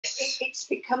It's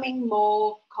becoming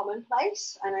more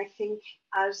commonplace, and I think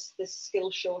as the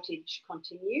skill shortage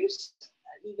continues,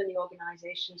 even the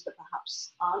organisations that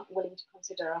perhaps aren't willing to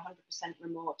consider 100%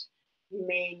 remote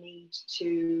may need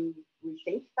to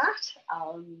rethink that.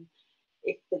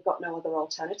 If they've got no other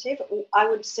alternative. I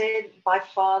would say by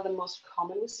far the most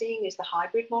common we're seeing is the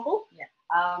hybrid model,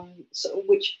 so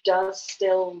which does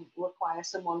still require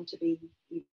someone to be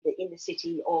either in the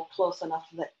city or close enough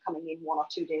that coming in 1 or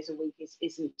 2 days a week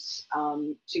isn't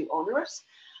too onerous.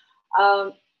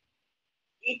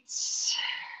 It's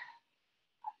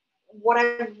what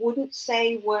I wouldn't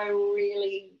say we're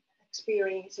really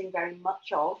experiencing very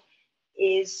much of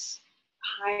is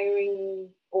hiring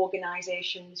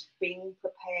organizations being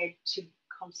prepared to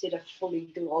consider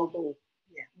fully global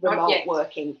remote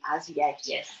working as yet.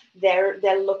 Yes.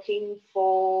 They're looking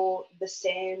for the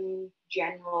same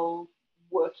general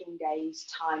working days,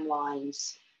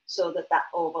 timelines, so that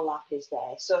overlap is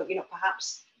there. So,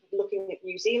 perhaps looking at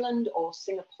New Zealand or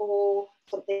Singapore,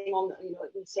 something on, in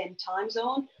the same time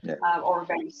zone, or a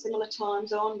very similar time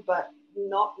zone, but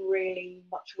not really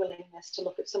much willingness to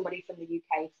look at somebody from the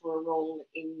UK for a role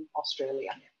in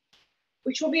Australia.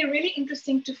 Which will be really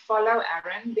interesting to follow,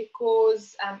 Aaron,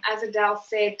 because as Adele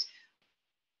said,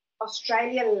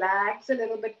 Australia lags a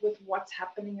little bit with what's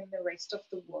happening in the rest of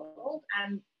the world.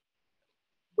 And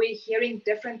we're hearing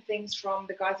different things from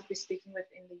the guys that we're speaking with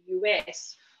in the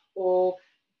US, or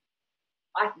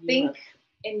I think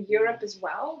in Europe as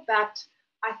well, that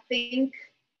I think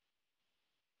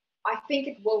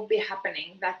it will be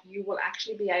happening that you will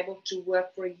actually be able to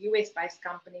work for a US-based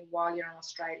company while you're in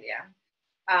Australia.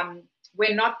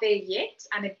 We're not there yet,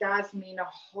 and it does mean a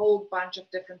whole bunch of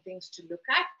different things to look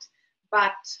at,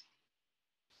 but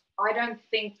I don't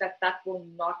think that will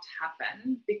not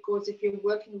happen, because if you're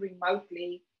working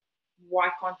remotely, why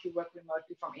can't you work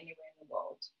remotely from anywhere in the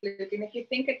world? And if you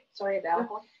think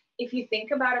Adele, if you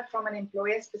think about it from an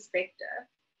employer's perspective,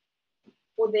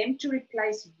 for them to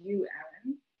replace you,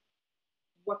 Aaron,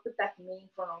 what would that mean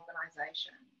for an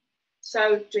organization?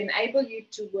 So to enable you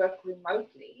to work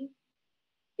remotely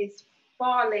is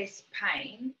far less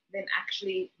pain than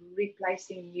actually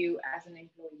replacing you as an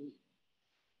employee.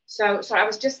 So I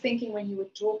was just thinking when you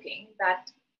were talking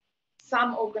that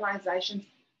some organizations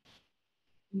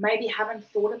maybe haven't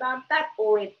thought about that,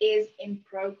 or it is in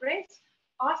progress.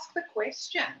 Ask the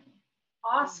question.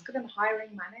 Ask the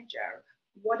hiring manager,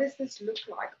 what does this look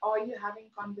like? Are you having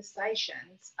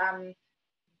conversations?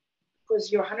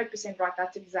 Because you're 100% right.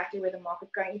 That's exactly where the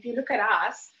market's going. If you look at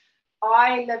us,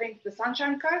 I live in the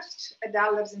Sunshine Coast.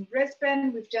 Adele lives in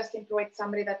Brisbane. We've just employed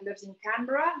somebody that lives in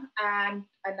Canberra and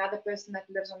another person that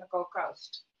lives on the Gold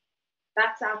Coast.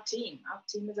 That's our team. Our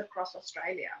team is across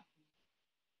Australia.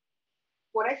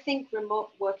 What I think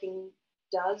remote working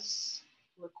does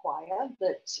require,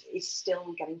 that is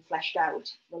still getting fleshed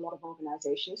out for a lot of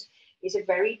organizations, is a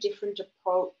very different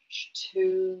approach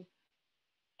to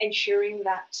ensuring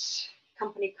that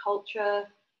company culture,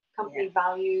 company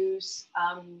values,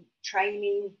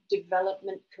 training,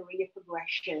 development, career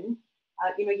progression.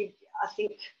 I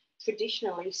think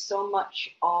traditionally so much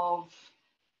of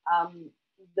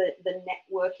the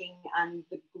networking and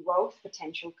the growth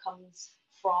potential comes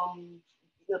from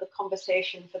the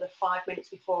conversation for the 5 minutes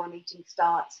before a meeting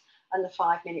starts and the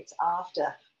 5 minutes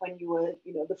after, when you were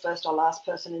the first or last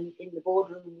person in the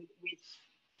boardroom with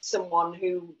someone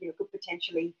who could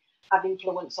potentially have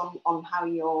influence on how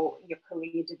your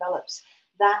career develops.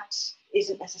 That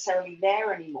isn't necessarily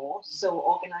there anymore. So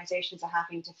organizations are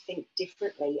having to think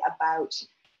differently about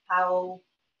how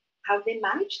they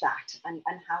manage that and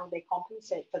how they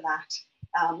compensate for that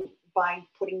by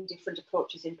putting different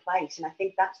approaches in place. And I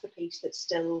think that's the piece that's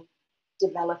still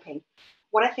developing.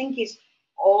 What I think is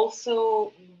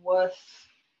also worth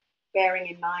bearing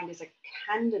in mind as a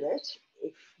candidate,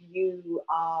 if you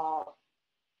are,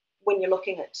 when you're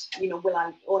looking at, will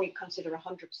I only consider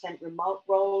 100% remote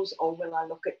roles, or will I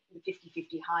look at the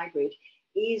 50-50 hybrid,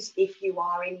 is if you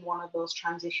are in one of those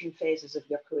transition phases of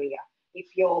your career.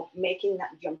 If you're making that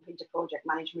jump into project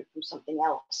management from something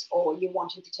else, or you're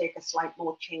wanting to take a slight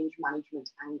more change management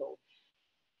angle.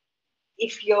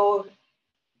 If you're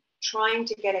trying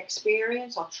to get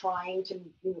experience or trying to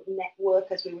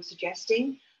network, as we were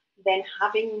suggesting, then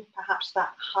having perhaps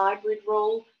that hybrid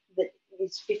role that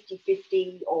is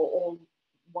 50-50 or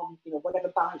one, whatever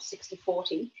balance,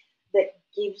 60-40, that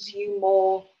gives you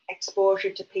more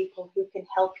exposure to people who can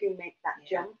help you make that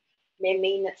jump, may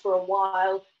mean that for a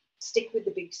while, stick with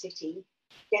the big city,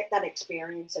 get that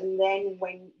experience, and then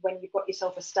when you've got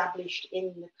yourself established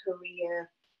in the career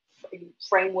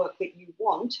framework that you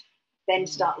want, then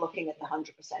start looking at the 100%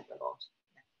 remote.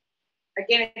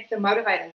 Again, it's the motivators.